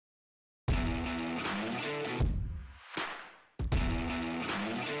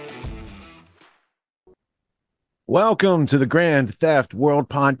Welcome to the Grand Theft World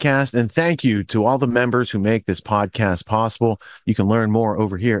Podcast, and thank you to all the members who make this podcast possible. You can learn more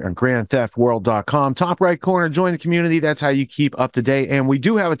over here on grandtheftworld.com. Top right corner, join the community. That's how you keep up to date. And we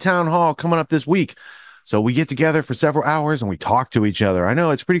do have a town hall coming up this week. So we get together for several hours and we talk to each other. I know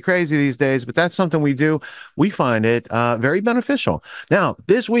it's pretty crazy these days, but that's something we do. We find it very beneficial. Now,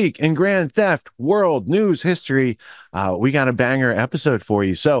 this week in Grand Theft World News History, we got a banger episode for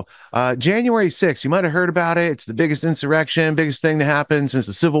you. So January 6th, you might have heard about it. It's the biggest insurrection, biggest thing to happen since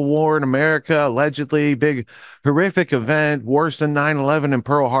the Civil War in America, allegedly. Big, horrific event, worse than 9/11 in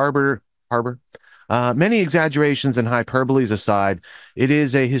Pearl Harbor. Many exaggerations and hyperboles aside, it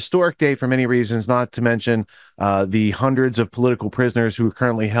is a historic day for many reasons, not to mention the hundreds of political prisoners who are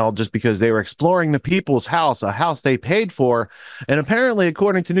currently held just because they were exploring the people's house, a house they paid for. And apparently,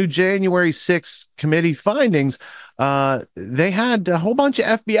 according to new January 6th committee findings, they had a whole bunch of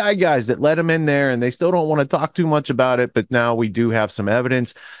FBI guys that let them in there, and they still don't want to talk too much about it. But now we do have some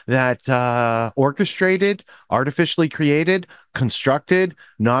evidence that orchestrated, artificially created, constructed,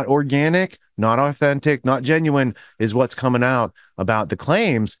 not organic, not authentic, not genuine, is what's coming out about the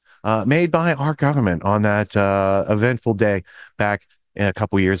claims made by our government on that eventful day back a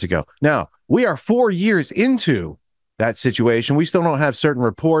couple years ago. Now, we are 4 years into that situation. We still don't have certain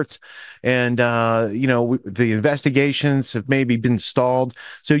reports, and the investigations have maybe been stalled.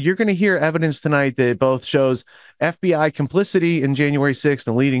 So you're going to hear evidence tonight that both shows FBI complicity in January 6th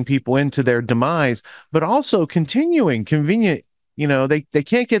and leading people into their demise, but also continuing convenient. They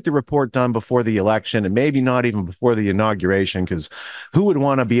can't get the report done before the election, and maybe not even before the inauguration, because who would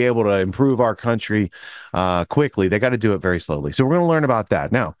want to be able to improve our country quickly? They got to do it very slowly. So we're going to learn about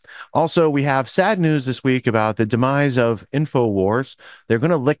that. Now, also, we have sad news this week about the demise of InfoWars. They're going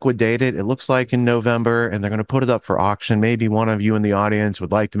to liquidate it, it looks like, in November, and they're going to put it up for auction. Maybe one of you in the audience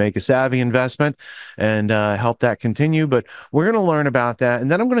would like to make a savvy investment and help that continue, but we're going to learn about that. And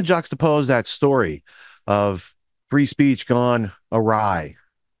then I'm going to juxtapose that story of free speech gone awry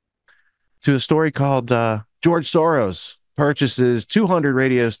to a story called George Soros purchases 200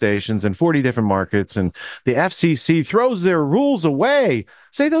 radio stations in 40 different markets, and the FCC throws their rules away.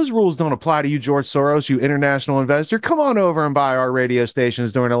 Say those rules don't apply to you, George Soros, you international investor. Come on over and buy our radio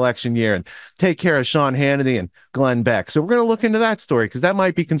stations during election year and take care of Sean Hannity and Glenn Beck. So we're going to look into that story, because that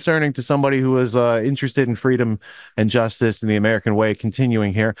might be concerning to somebody who is interested in freedom and justice and the American way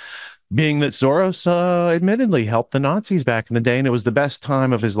continuing here, being that Soros admittedly helped the Nazis back in the day, and it was the best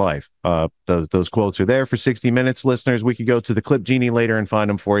time of his life. Those quotes are there for 60 Minutes. Listeners, we could go to the clip Genie later and find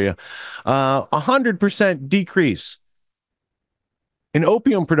them for you. 100% decrease in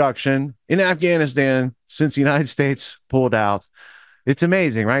opium production in Afghanistan since the United States pulled out. It's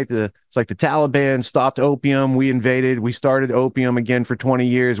amazing, right? It's like the Taliban stopped opium. We invaded. We started opium again for 20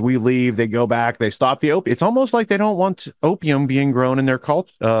 years. We leave. They go back. They stop the opium. It's almost like they don't want opium being grown in their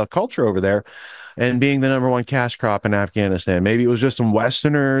culture over there and being the number one cash crop in Afghanistan. Maybe it was just some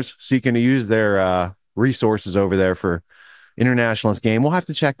Westerners seeking to use their resources over there for internationalist gain. We'll have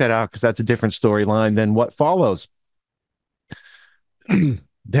to check that out, because that's a different storyline than what follows.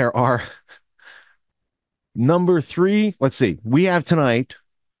 There are... Number three, let's see. We have tonight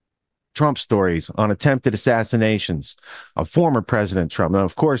Trump stories on attempted assassinations of former President Trump. Now,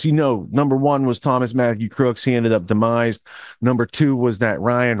 of course, number one was Thomas Matthew Crooks. He ended up demised. Number two was that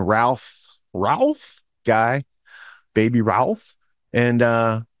Ryan Ralph guy, baby Ralph. And,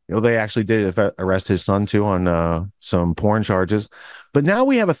 they actually did arrest his son, too, on some porn charges. But now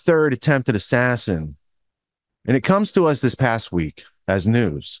we have a third attempted assassin. And it comes to us this past week as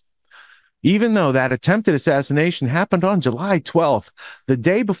news, even though that attempted assassination happened on July 12th, the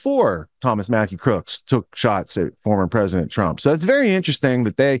day before Thomas Matthew Crooks took shots at former President Trump. So it's very interesting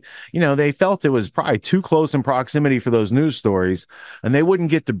that they felt it was probably too close in proximity for those news stories, and they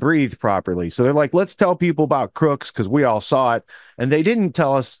wouldn't get to breathe properly. So they're like, let's tell people about Crooks because we all saw it. And they didn't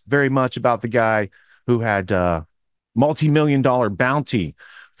tell us very much about the guy who had multi-million-dollar bounty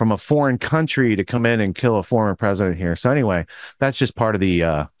from a foreign country to come in and kill a former president here. So anyway, that's just part of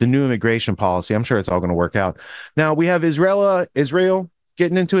the new immigration policy. I'm sure it's all going to work out. Now we have Israel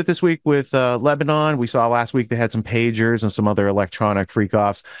getting into it this week with Lebanon. We saw last week they had some pagers and some other electronic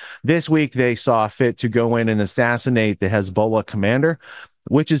freak-offs. This week they saw fit to go in and assassinate the Hezbollah commander,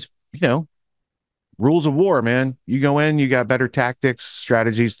 which is, rules of war, man. You go in, you got better tactics,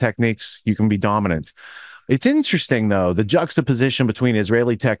 strategies, techniques, you can be dominant. It's interesting, though, the juxtaposition between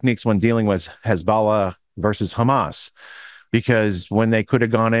Israeli techniques when dealing with Hezbollah versus Hamas, because when they could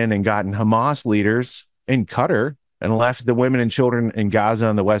have gone in and gotten Hamas leaders in Qatar and left the women and children in Gaza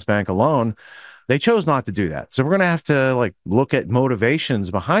and the West Bank alone, They chose not to do that. So we're going to have to look at motivations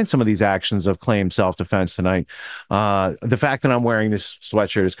behind some of these actions of claimed self-defense tonight. The fact that I'm wearing this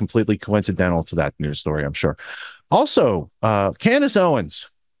sweatshirt is completely coincidental to that news story, I'm sure. Also, Candace Owens,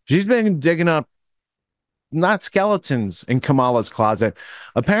 she's been digging up not skeletons in Kamala's closet.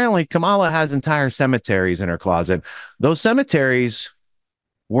 Apparently, Kamala has entire cemeteries in her closet. Those cemeteries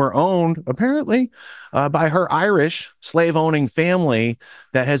were owned, apparently, by her Irish slave-owning family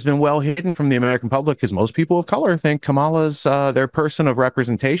that has been well hidden from the American public because most people of color think Kamala's their person of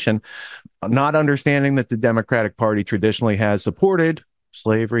representation, not understanding that the Democratic Party traditionally has supported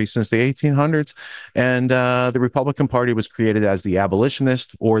slavery since the 1800s, and the Republican Party was created as the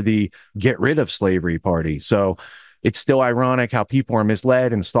abolitionist or the get rid of slavery party. So it's still ironic how people are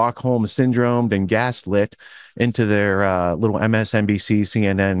misled and Stockholm syndromed and gaslit into their little MSNBC,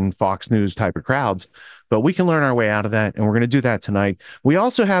 CNN, Fox News type of crowds. But we can learn our way out of that, and we're going to do that tonight. We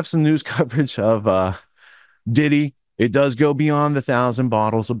also have some news coverage of Diddy. It does go beyond the 1,000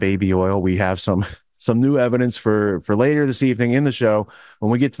 bottles of baby oil. We have some new evidence for later this evening in the show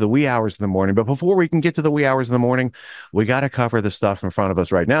when we get to the wee hours of the morning. But before we can get to the wee hours of the morning, we got to cover the stuff in front of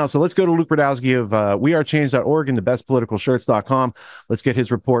us right now. So let's go to Luke Radowski of wearechange.org and thebestpoliticalshirts.com. Let's get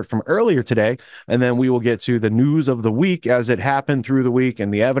his report from earlier today, and then we will get to the news of the week as it happened through the week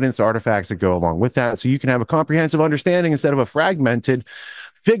and the evidence artifacts that go along with that, so you can have a comprehensive understanding instead of a fragmented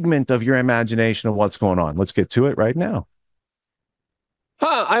figment of your imagination of what's going on. Let's get to it right now.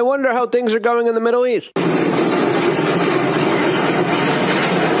 I wonder how things are going in the Middle East.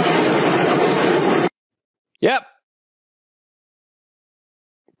 Yep.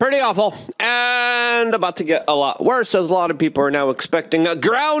 Pretty awful, and about to get a lot worse, as a lot of people are now expecting a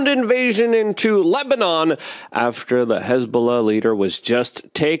ground invasion into Lebanon after the Hezbollah leader was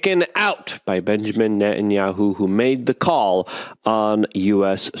just taken out by Benjamin Netanyahu, who made the call on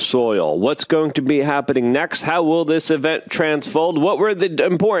U.S. soil. What's going to be happening next? How will this event transfold? What were the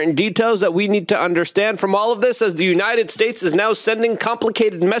important details that we need to understand from all of this, as the United States is now sending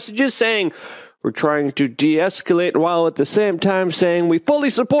complicated messages saying we're trying to de-escalate, while at the same time saying we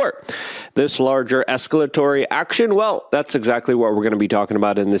fully support this larger escalatory action? Well, that's exactly what we're going to be talking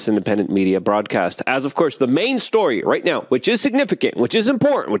about in this independent media broadcast. As, of course, the main story right now, which is significant, which is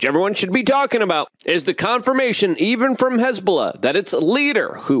important, which everyone should be talking about, is the confirmation, even from Hezbollah, that its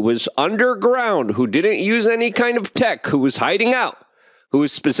leader, who was underground, who didn't use any kind of tech, who was hiding out, who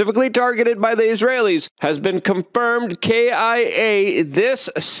was specifically targeted by the Israelis, has been confirmed KIA this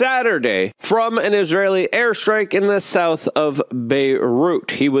Saturday from an Israeli airstrike in the south of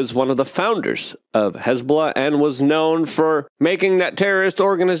Beirut. He was one of the founders of Hezbollah and was known for making that terrorist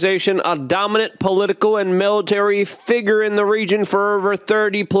organization a dominant political and military figure in the region for over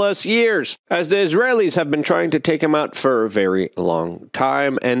 30 plus years, as the Israelis have been trying to take him out for a very long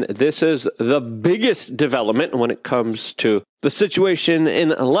time. And this is the biggest development when it comes to the situation in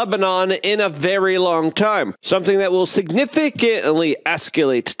Lebanon in a very long time. Something that will significantly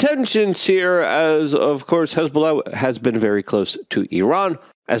escalate tensions here, as, of course, Hezbollah has been very close to Iran.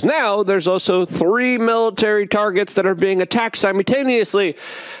 As now, there's also 3 military targets that are being attacked simultaneously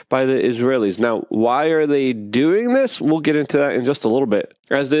by the Israelis. Now, why are they doing this? We'll get into that in just a little bit.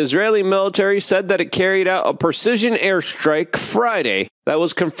 As the Israeli military said that it carried out a precision airstrike Friday that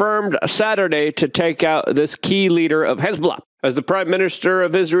was confirmed Saturday to take out this key leader of Hezbollah. As the Prime Minister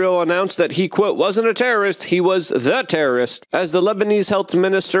of Israel announced that he, quote, wasn't a terrorist, he was the terrorist. As the Lebanese health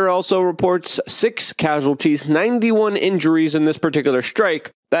minister also reports 6 casualties, 91 injuries in this particular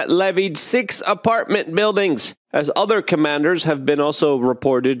strike that levied 6 apartment buildings, as other commanders have been also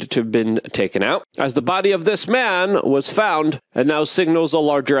reported to have been taken out. As the body of this man was found, and now signals a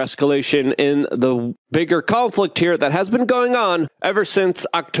larger escalation in the bigger conflict here that has been going on ever since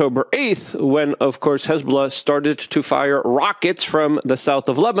October 8th, when, of course, Hezbollah started to fire rockets from the south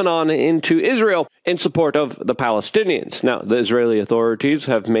of Lebanon into Israel in support of the Palestinians. Now, the Israeli authorities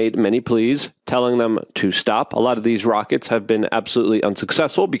have made many pleas telling them to stop. A lot of these rockets have been absolutely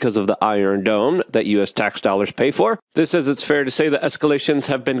unsuccessful because of the Iron Dome that U.S. tax dollars pay for. This, as it's fair to say, the escalations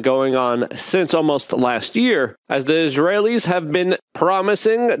have been going on since almost last year, as the Israelis have been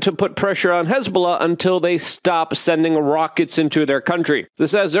promising to put pressure on Hezbollah until they stop sending rockets into their country.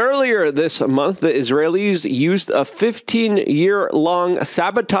 This, as earlier this month, the Israelis used a 15-year-long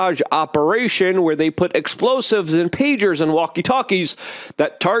sabotage operation where where they put explosives in pagers and walkie-talkies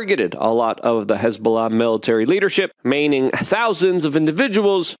that targeted a lot of the Hezbollah military leadership, maiming thousands of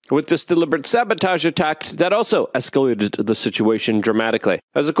individuals with this deliberate sabotage attack that also escalated the situation dramatically.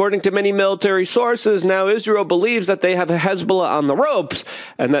 As according to many military sources, now Israel believes that they have Hezbollah on the ropes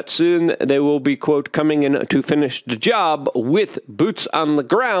and that soon they will be, quote, coming in to finish the job with boots on the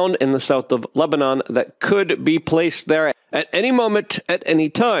ground in the south of Lebanon that could be placed there at any moment, at any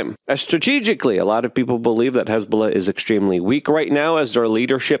time. Strategically, a lot of people believe that Hezbollah is extremely weak right now as their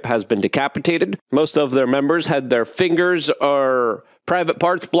leadership has been decapitated. Most of their members had their fingers or private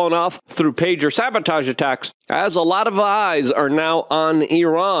parts blown off through pager sabotage attacks, as a lot of eyes are now on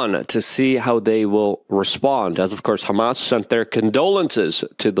Iran to see how they will respond. As of course, Hamas sent their condolences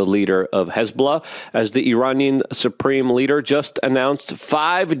to the leader of Hezbollah, as the Iranian supreme leader just announced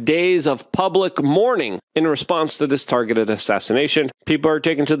 5 days of public mourning in response to this targeted assassination. People are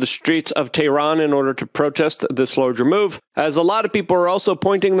taken to the streets of Tehran in order to protest this larger move, as a lot of people are also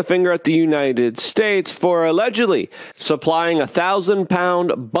pointing the finger at the United States for allegedly supplying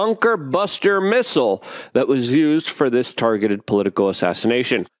 1,000-pound bunker buster missile that was used for this targeted political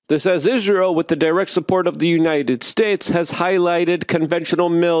assassination. This as Israel, with the direct support of the United States, has highlighted conventional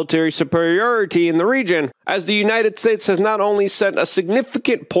military superiority in the region, as the United States has not only sent a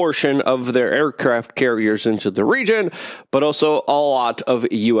significant portion of their aircraft carriers into the region, but also a lot of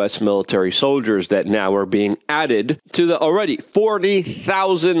U.S. military soldiers that now are being added to the already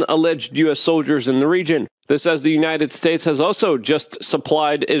 40,000 alleged U.S. soldiers in the region. This as the United States has also just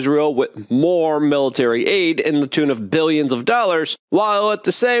supplied Israel with more military aid in the tune of billions of dollars, while at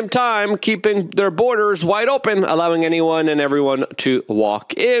the same time keeping their borders wide open, allowing anyone and everyone to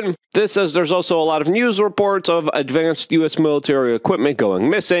walk in. This as there's also a lot of news reports of advanced U.S. military equipment going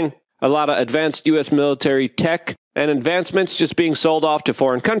missing, a lot of advanced U.S. military tech and advancements just being sold off to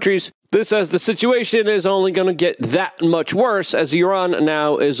foreign countries. This as the situation is only going to get that much worse, as Iran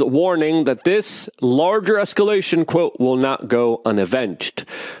now is warning that this larger escalation, quote, will not go unavenged.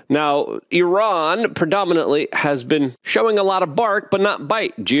 Now, Iran predominantly has been showing a lot of bark, but not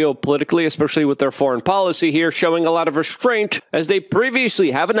bite, geopolitically, especially with their foreign policy here, showing a lot of restraint, as they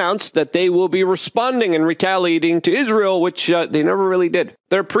previously have announced that they will be responding and retaliating to Israel, which they never really did.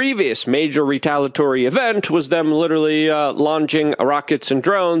 Their previous major retaliatory event was them literally launching rockets and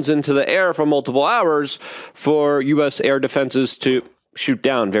drones into the air for multiple hours for U.S. air defenses to shoot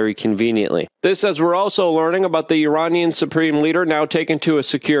down very conveniently. This as we're also learning about the Iranian supreme leader now taken to a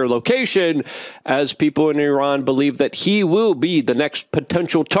secure location, as people in Iran believe that he will be the next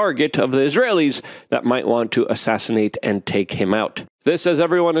potential target of the Israelis that might want to assassinate and take him out. This as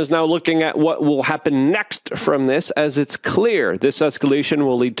everyone is now looking at what will happen next from this, as it's clear this escalation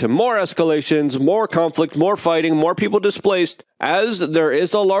will lead to more escalations, more conflict, more fighting, more people displaced, as there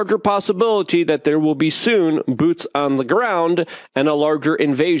is a larger possibility that there will be soon boots on the ground and a larger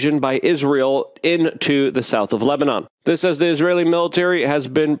invasion by Israel into the south of Lebanon. This as the Israeli military has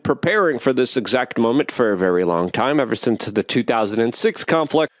been preparing for this exact moment for a very long time, ever since the 2006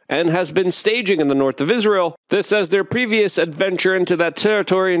 conflict, and has been staging in the north of Israel. This as their previous adventure into that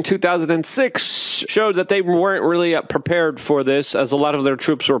territory in 2006 showed that they weren't really prepared for this, as a lot of their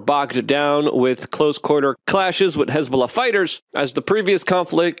troops were bogged down with close-quarter clashes with Hezbollah fighters, as the previous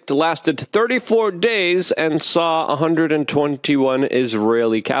conflict lasted 34 days and saw 121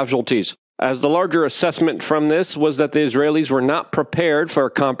 Israeli casualties. As the larger assessment from this was that the Israelis were not prepared for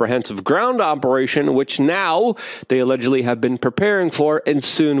a comprehensive ground operation, which now they allegedly have been preparing for and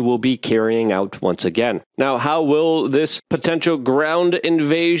soon will be carrying out once again. Now, how will this potential ground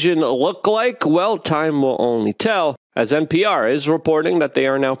invasion look like? Well, time will only tell, as NPR is reporting that they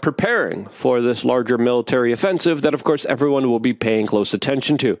are now preparing for this larger military offensive that, of course, everyone will be paying close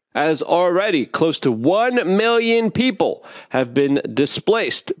attention to, as already close to 1 million people have been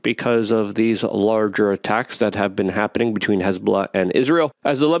displaced because of these larger attacks that have been happening between Hezbollah and Israel,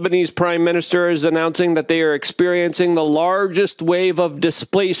 as the Lebanese prime minister is announcing that they are experiencing the largest wave of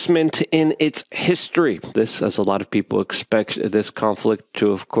displacement in its history. This, as a lot of people expect this conflict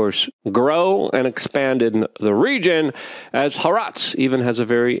to, of course, grow and expand in the region, as Haaretz even has a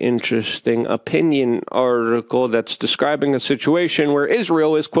very interesting opinion article that's describing a situation where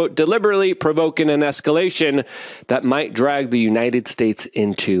Israel is, quote, deliberately provoking an escalation that might drag the United States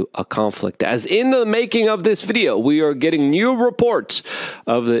into a conflict. As in the making of this video, we are getting new reports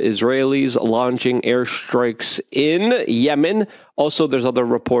of the Israelis launching airstrikes in Yemen. Also, there's other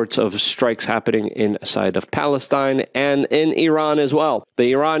reports of strikes happening inside of Palestine and in Iran as well.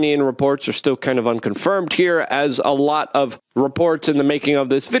 The Iranian reports are still kind of unconfirmed here, as a lot of reports in the making of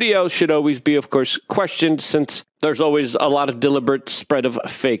this video should always be, of course, questioned, since there's always a lot of deliberate spread of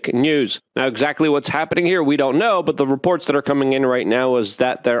fake news. Now, exactly what's happening here, we don't know, but the reports that are coming in right now is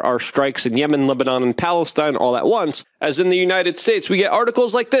that there are strikes in Yemen, Lebanon, and Palestine all at once. As in the United States, we get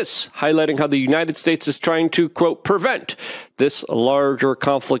articles like this, highlighting how the United States is trying to, quote, prevent this larger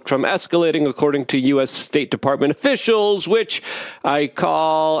conflict from escalating, according to U.S. State Department officials, which I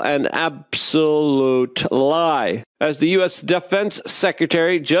call an absolute lie. As the U.S. Defense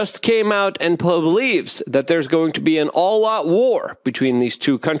Secretary just came out and believes that there's going to be an all-out war between these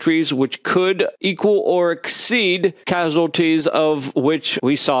two countries, which could equal or exceed casualties of which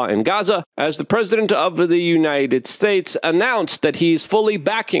we saw in Gaza, as the President of the United States announced that he's fully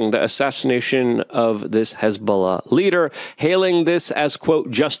backing the assassination of this Hezbollah leader, hailing this as,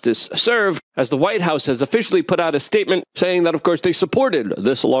 quote, justice served, as the White House has officially put out a statement saying that, of course, they supported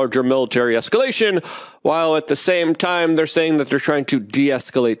this larger military escalation, while at the same time they're saying that they're trying to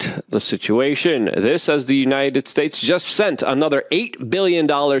de-escalate the situation. This as the United States just sent another $8 billion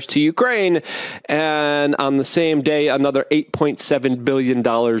to Ukraine, and on the same day, another $8.7 billion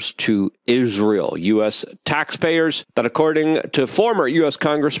to Israel. U.S. taxpayers that, according to former U.S.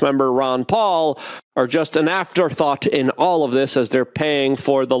 Congressmember Ron Paul, are just an afterthought in all of this, as they're paying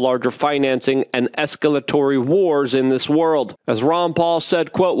for the larger financing and escalatory wars in this world. As Ron Paul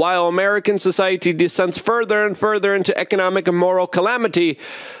said, quote, while American society descends further and further into economic and moral calamity,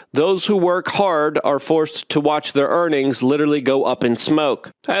 those who work hard are forced to watch their earnings literally go up in smoke.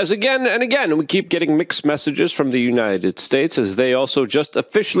 As again and again, we keep getting mixed messages from the United States, as they also just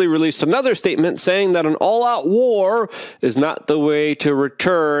officially released another statement saying that an all-out war is not the way to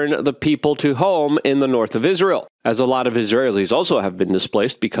return the people to home in the north of Israel, as a lot of Israelis also have been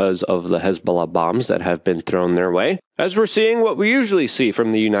displaced because of the Hezbollah bombs that have been thrown their way. As we're seeing what we usually see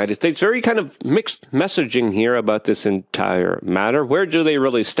from the United States, very kind of mixed messaging here about this entire matter. Where do they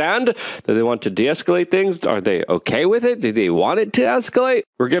really stand? Do they want to de-escalate things? Are they okay with it? Do they want it to escalate?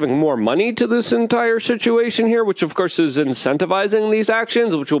 We're giving more money to this entire situation here, which of course is incentivizing these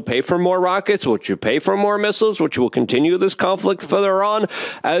actions, which will pay for more rockets, which will pay for more missiles, which will continue this conflict further on.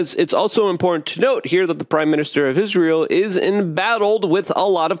 As it's also important to note here that the Prime Minister of Israel is embattled with a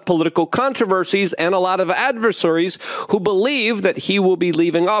lot of political controversies and a lot of adversaries who believe that he will be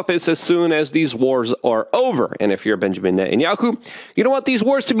leaving office as soon as these wars are over. And if you're Benjamin Netanyahu, you don't want these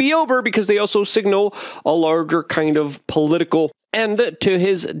wars to be over, because they also signal a larger kind of political end to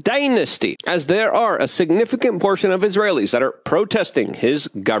his dynasty, as there are a significant portion of Israelis that are protesting his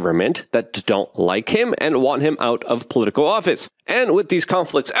government, that don't like him and want him out of political office. And with these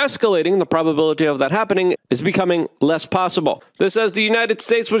conflicts escalating, the probability of that happening is becoming less possible. This as the United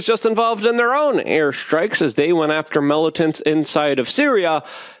States was just involved in their own airstrikes as they went after militants inside of Syria,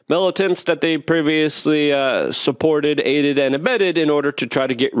 militants that they previously supported, aided, and abetted in order to try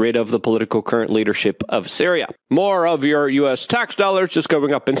to get rid of the political current leadership of Syria. More of your U.S. tax dollars just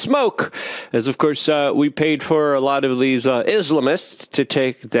going up in smoke, as of course we paid for a lot of these Islamists to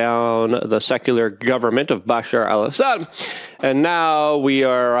take down the secular government of Bashar al-Assad, and now we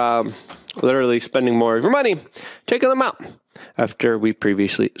are literally spending more of your money taking them out after we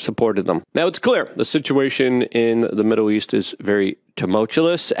previously supported them. Now, it's clear the situation in the Middle East is very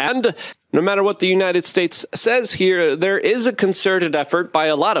tumultuous, and no matter what the United States says here, there is a concerted effort by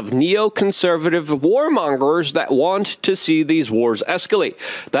a lot of neoconservative warmongers that want to see these wars escalate,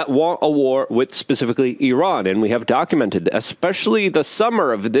 that want a war with specifically Iran. And we have documented, especially the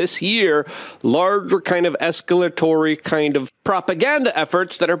summer of this year, larger kind of escalatory kind of propaganda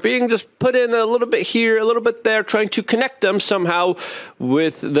efforts that are being just put in a little bit here, a little bit there, trying to connect them somehow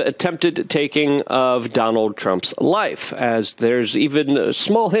with the attempted taking of Donald Trump's life, as there's even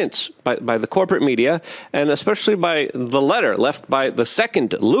small hints by the corporate media, and especially by the letter left by the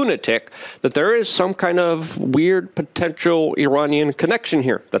second lunatic, that there is some kind of weird potential Iranian connection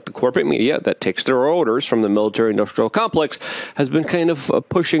here, that the corporate media that takes their orders from the military-industrial complex has been kind of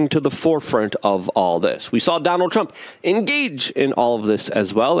pushing to the forefront of all this. We saw Donald Trump engage in all of this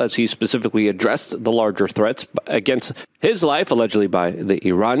as well, as he specifically addressed the larger threats against his life, allegedly by the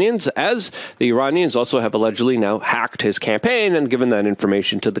Iranians, as the Iranians also have allegedly now hacked his campaign and given that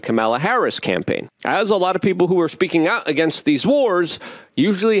information to the Kamala Harris campaign. As a lot of people who are speaking out against these wars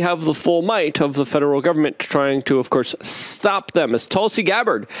usually have the full might of the federal government trying to, of course, stop them. As Tulsi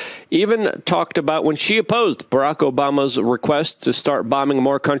Gabbard even talked about when she opposed Barack Obama's request to start bombing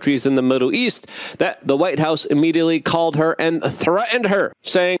more countries in the Middle East, that the White House immediately called her and threatened her,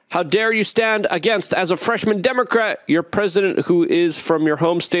 saying, "How dare you stand against, as a freshman Democrat, your president who is from your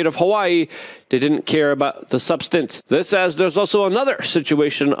home state of Hawaii." They didn't care about the substance. This as there's also another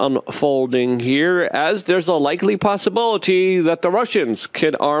situation unfolding here, as there's a likely possibility that the Russians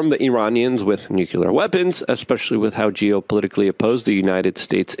could arm the Iranians with nuclear weapons, especially with how geopolitically opposed the United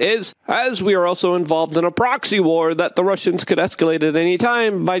States is, as we are also involved in a proxy war that the Russians could escalate at any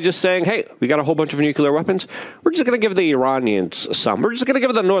time by just saying, hey, we got a whole bunch of nuclear weapons. We're just going to give the Iranians some. We're just going to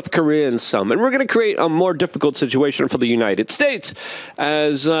give the North Koreans some. And we're going to create a more difficult situation for the United States.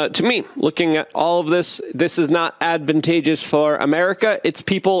 As to me, looking at all of this, this is not advantageous for America, its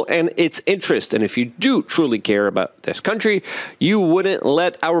people, and its interest. And if you do truly care about this country, you wouldn't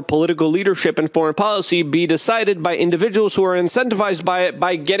let our political leadership and foreign policy be decided by individuals who are incentivized by it,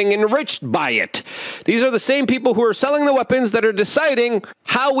 by getting enriched by it. These are the same people who are selling the weapons that are deciding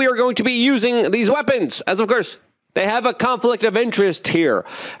how we are going to be using these weapons. As of course, they have a conflict of interest here,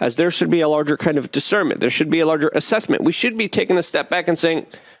 as there should be a larger kind of discernment. There should be a larger assessment. We should be taking a step back and saying,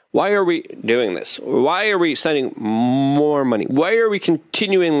 why are we doing this? Why are we sending more money? Why are we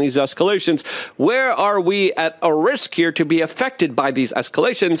continuing these escalations? Where are we at a risk here to be affected by these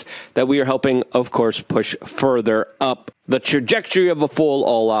escalations that we are helping, of course, push further up the trajectory of a full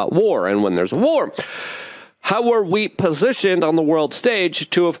all-out war? And when there's a war, how are we positioned on the world stage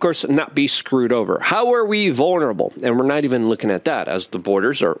to, of course, not be screwed over? How are we vulnerable? And we're not even looking at that, as the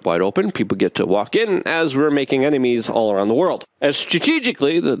borders are wide open. People get to walk in as we're making enemies all around the world. As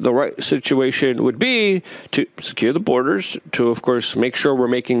strategically, the right situation would be to secure the borders, to, of course, make sure we're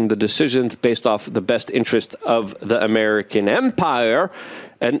making the decisions based off the best interest of the American empire,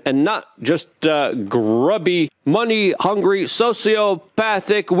 and not just grubby, money-hungry,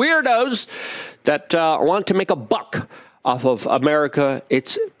 sociopathic weirdos that want to make a buck off of America,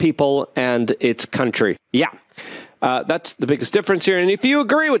 its people, and its country. Yeah, that's the biggest difference here. And if you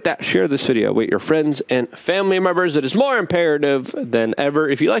agree with that, share this video with your friends and family members. It is more imperative than ever.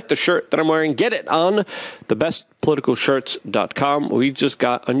 If you like the shirt that I'm wearing, get it on thebestpoliticalshirts.com. We just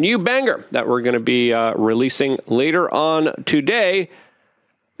got a new banger that we're going to be releasing later on today.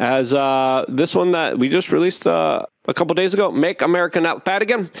 As this one that we just released a couple days ago, Make America Not Fat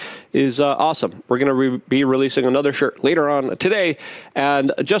Again, is awesome. We're going to be releasing another shirt later on today.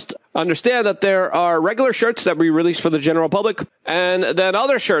 And just understand that there are regular shirts that we release for the general public, and then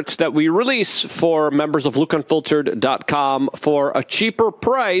other shirts that we release for members of LukeUnfiltered.com for a cheaper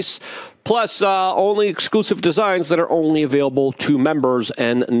price, plus only exclusive designs that are only available to members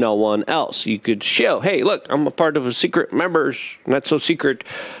and no one else. You could show, hey, look, I'm a part of a secret members, not so secret,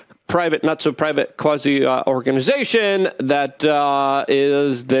 private, not so private quasi organization that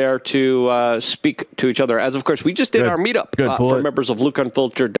is there to speak to each other. As of course, we just did our meetup for members of Luke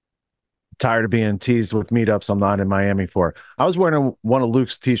Unfiltered. Tired of being teased with meetups I'm not in Miami for. I was wearing one of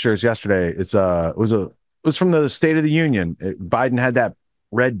Luke's t-shirts yesterday. It was from the State of the Union. Biden had that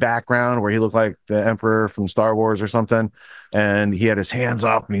red background where he looked like the Emperor from Star Wars or something, and he had his hands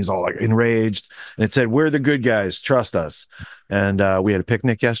up and he's all like enraged, and it said, "We're the good guys, trust us." And we had a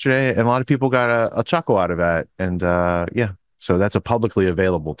picnic yesterday, and a lot of people got a chuckle out of that. And yeah, so that's a publicly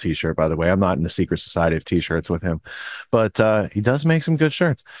available t-shirt, by the way. I'm not in the secret society of t-shirts with him, but he does make some good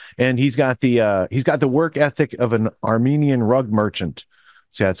shirts, and he's got the work ethic of an Armenian rug merchant.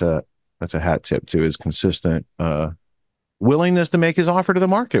 See, that's a hat tip to his consistent willingness to make his offer to the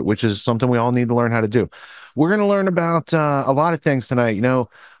market, which is something we all need to learn how to do. We're going to learn about a lot of things tonight. You know,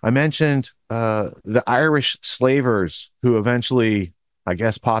 I mentioned the Irish slavers who eventually, I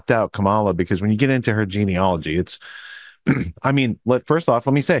guess, popped out Kamala, because when you get into her genealogy, it's, I mean, first off,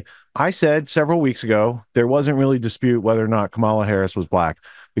 let me say, I said several weeks ago, there wasn't really dispute whether or not Kamala Harris was black,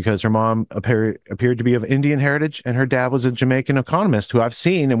 because her mom appeared to be of Indian heritage, and her dad was a Jamaican economist who I've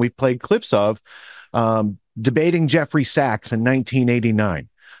seen and we've played clips of, debating Jeffrey Sachs in 1989.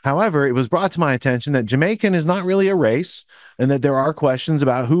 However, it was brought to my attention that Jamaican is not really a race, and that there are questions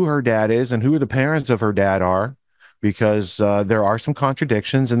about who her dad is and who the parents of her dad are, because there are some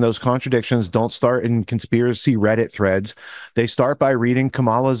contradictions, and those contradictions don't start in conspiracy Reddit threads. They start by reading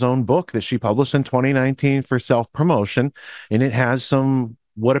Kamala's own book that she published in 2019 for self-promotion, and it has some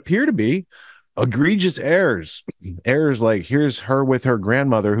what appear to be egregious errors like, here's her with her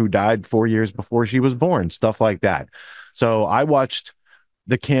grandmother who died 4 years before she was born, stuff like that. So I watched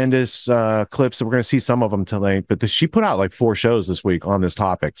the Candace clips, and we're going to see some of them tonight, but she put out like 4 shows this week on this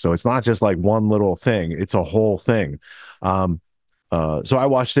topic, so it's not just like one little thing, it's a whole thing. So I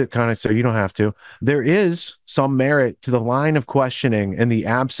watched it, kind of, so you don't have to. There is some merit to the line of questioning and the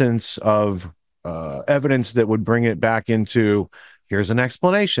absence of evidence that would bring it back into, here's an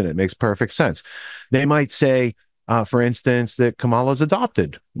explanation. It makes perfect sense. They might say, for instance, that Kamala's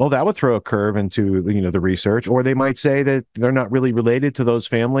adopted. Well, that would throw a curve into the research, or they might say that they're not really related to those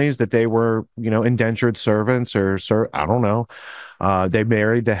families, that they were indentured servants or I don't know. They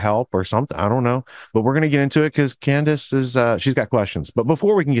married to help or something. I don't know. But we're going to get into it because Candace is she's got questions. But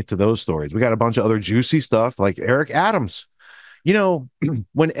before we can get to those stories, we got a bunch of other juicy stuff like Eric Adams.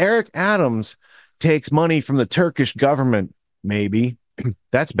 When Eric Adams takes money from the Turkish government, maybe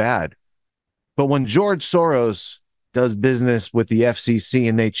that's bad. But when George Soros does business with the FCC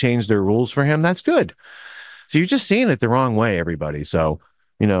and they change their rules for him, that's good. So you're just seeing it the wrong way, everybody. So,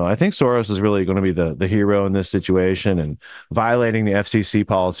 I think Soros is really going to be the hero in this situation, and violating the FCC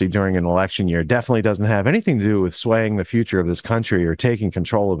policy during an election year definitely doesn't have anything to do with swaying the future of this country or taking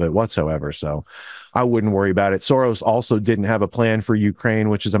control of it whatsoever. So I wouldn't worry about it. Soros also didn't have a plan for Ukraine,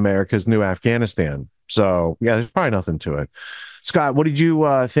 which is America's new Afghanistan. So yeah, there's probably nothing to it. Scott, what did you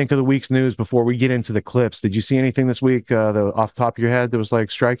think of the week's news before we get into the clips? Did you see anything this week off the top of your head that was like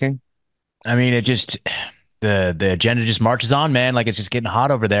striking? I mean, it just the agenda just marches on, man. Like, it's just getting hot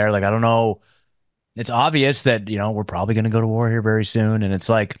over there. Like, I don't know. It's obvious that, we're probably going to go to war here very soon. And it's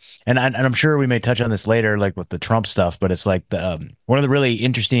like, and I'm sure we may touch on this later, like with the Trump stuff, but it's like one of the really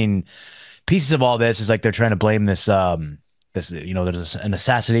interesting pieces of all this is like they're trying to blame this there's an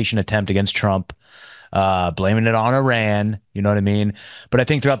assassination attempt against Trump, blaming it on Iran, you know what I mean? But I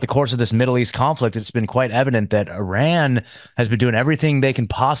think throughout the course of this Middle East conflict, it's been quite evident that Iran has been doing everything they can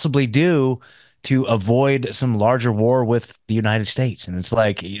possibly do to avoid some larger war with the United States. And it's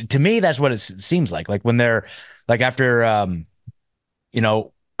like, to me, that's what it seems like. Like when they're like after, I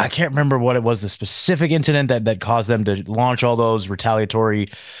can't remember what it was, the specific incident that caused them to launch all those retaliatory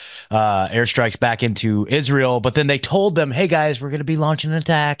airstrikes back into Israel. But then they told them, hey, guys, we're going to be launching an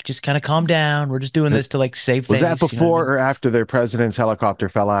attack. Just kind of calm down. We're just doing this to like save face. Was that before or after their president's helicopter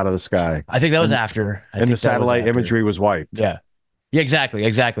fell out of the sky? I think that was after. And the satellite imagery was wiped. Yeah. Yeah,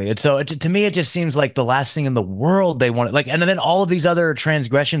 exactly. And so to me, it just seems like the last thing in the world they want, like, and then all of these other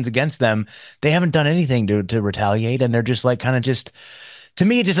transgressions against them, they haven't done anything to retaliate. And they're just like, kind of just, to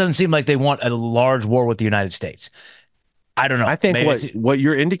me, it just doesn't seem like they want a large war with the United States. I don't know. I think what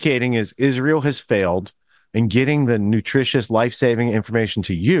you're indicating is Israel has failed in getting the nutritious, life-saving information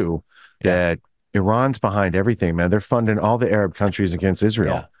to you that Iran's behind everything, man. They're funding all the Arab countries against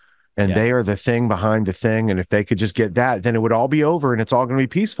Israel. Yeah. And they are the thing behind the thing. And if they could just get that, then it would all be over and it's all going to be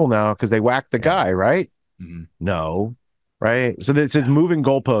peaceful now because they whacked the guy, right? Mm-hmm. No, right? So it's moving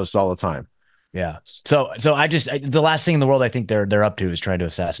goalposts all the time. Yeah. So the last thing in the world I think they're up to is trying to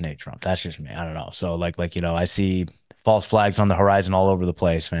assassinate Trump. That's just me. I don't know. So like I see false flags on the horizon all over the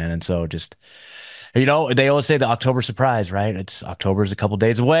place, man. And so just, they always say the October surprise, right? October's a couple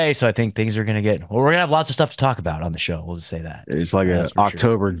days away. So I think things are going to we're going to have lots of stuff to talk about on the show. We'll just say that. It's like an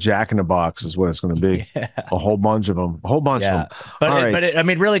October Jack in the Box is what it's going to be. Yeah. A whole bunch of them, But I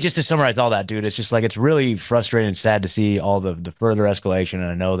mean, really just to summarize all that, dude, it's just like, it's really frustrating and sad to see all the further escalation. And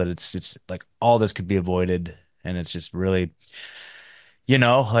I know that it's like all this could be avoided. And it's just really,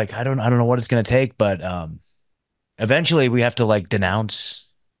 like, I don't know what it's going to take, but eventually we have to like denounce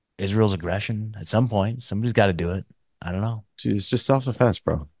Israel's aggression at some point. Somebody's got to do it. I don't know. It's just self-defense,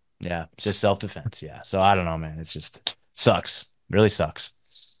 bro. Yeah, it's just self-defense. Yeah. So I don't know, man. It's just sucks. Really sucks.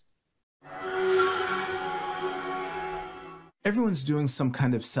 Everyone's doing some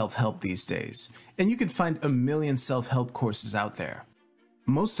kind of self-help these days, and you can find a million self-help courses out there.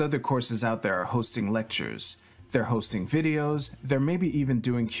 Most other courses out there are hosting lectures. They're hosting videos. They're maybe even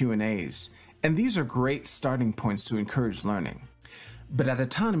doing Q&As. And these are great starting points to encourage learning. But at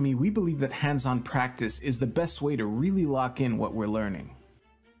Autonomy, we believe that hands-on practice is the best way to really lock in what we're learning.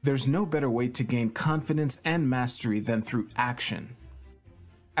 There's no better way to gain confidence and mastery than through action.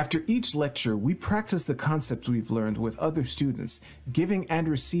 After each lecture, we practice the concepts we've learned with other students, giving and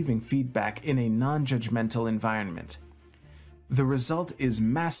receiving feedback in a non-judgmental environment. The result is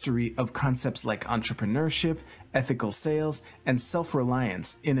mastery of concepts like entrepreneurship, ethical sales, and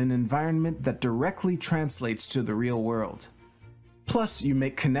self-reliance in an environment that directly translates to the real world. Plus, you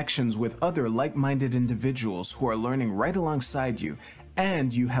make connections with other like-minded individuals who are learning right alongside you,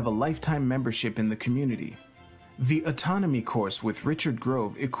 and you have a lifetime membership in the community. The Autonomy course with Richard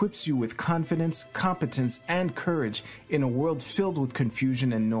Grove equips you with confidence, competence, and courage in a world filled with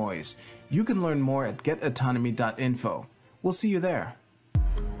confusion and noise. You can learn more at getautonomy.info. We'll see you there.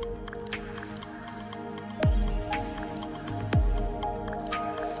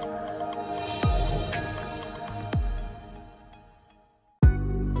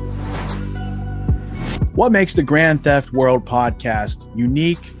 What makes the Grand Theft World podcast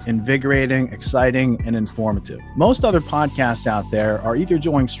unique, invigorating, exciting, and informative? Most other podcasts out there are either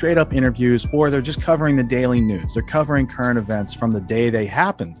doing straight up interviews or they're just covering the daily news. They're covering current events from the day they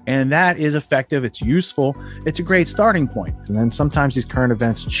happen. And that is effective. It's useful. It's a great starting point. And then sometimes these current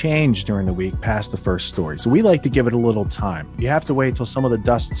events change during the week past the first story. So we like to give it a little time. You have to wait till some of the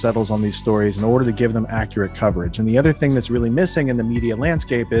dust settles on these stories in order to give them accurate coverage. And the other thing that's really missing in the media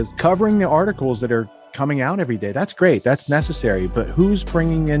landscape is covering the articles that are coming out every day. That's great. That's necessary. But who's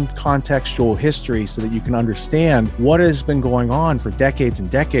bringing in contextual history so that you can understand what has been going on for decades and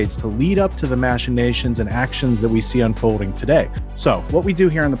decades to lead up to the machinations and actions that we see unfolding today? So what we do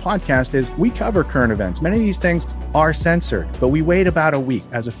here on the podcast is we cover current events. Many of these things are censored, but we wait about a week.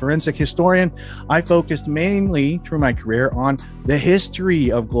 As a forensic historian, I focused mainly through my career on the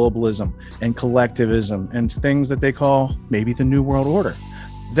history of globalism and collectivism and things that they call maybe the New World Order.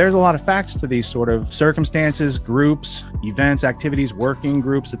 There's a lot of facts to these sort of circumstances, groups, events, activities, working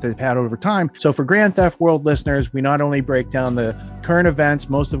groups that they've had over time. So for Grand Theft World listeners, we not only break down the current events,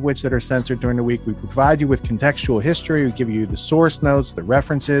 most of which that are censored during the week, we provide you with contextual history, we give you the source notes, the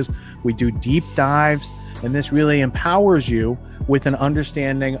references, we do deep dives, and this really empowers you with an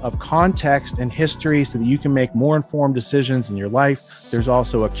understanding of context and history so that you can make more informed decisions in your life. There's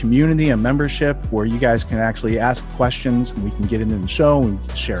also a community, a membership where you guys can actually ask questions and we can get into the show and we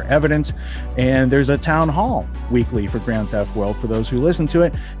can share evidence. And there's a town hall weekly for Grand Theft World for those who listen to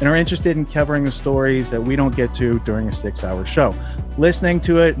it and are interested in covering the stories that we don't get to during a 6-hour show. Listening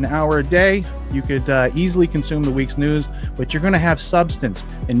to it an hour a day, you could easily consume the week's news, but you're going to have substance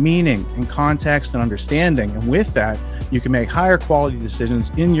and meaning and context and understanding. And with that, you can make higher quality decisions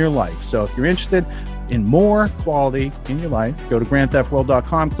in your life. So if you're interested in more quality in your life, go to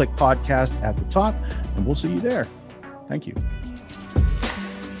grandtheftworld.com, click podcast at the top, and we'll see you there. Thank you.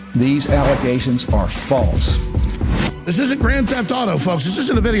 These allegations are false. This isn't Grand Theft Auto, folks. This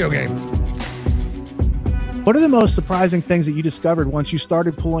isn't a video game. What are the most surprising things that you discovered once you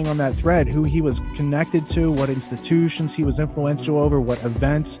started pulling on that thread? Who he was connected to, what institutions he was influential over, what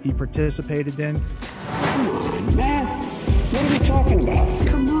events he participated in? Come on, man. What are we talking about?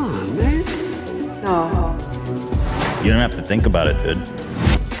 Come on, man. No. You don't have to think about it, dude.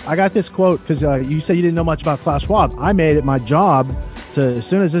 I got this quote because you said you didn't know much about Klaus Schwab. I made it my job to, as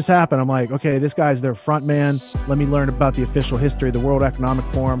soon as this happened, I'm like, okay, this guy's their front man. Let me learn about the official history of the World Economic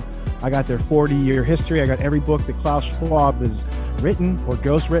Forum. I got their 40-year history. I got every book that Klaus Schwab has written or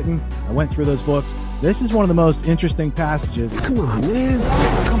ghostwritten. I went through those books. This is one of the most interesting passages. Come on,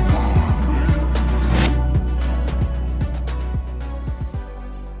 man. Come on.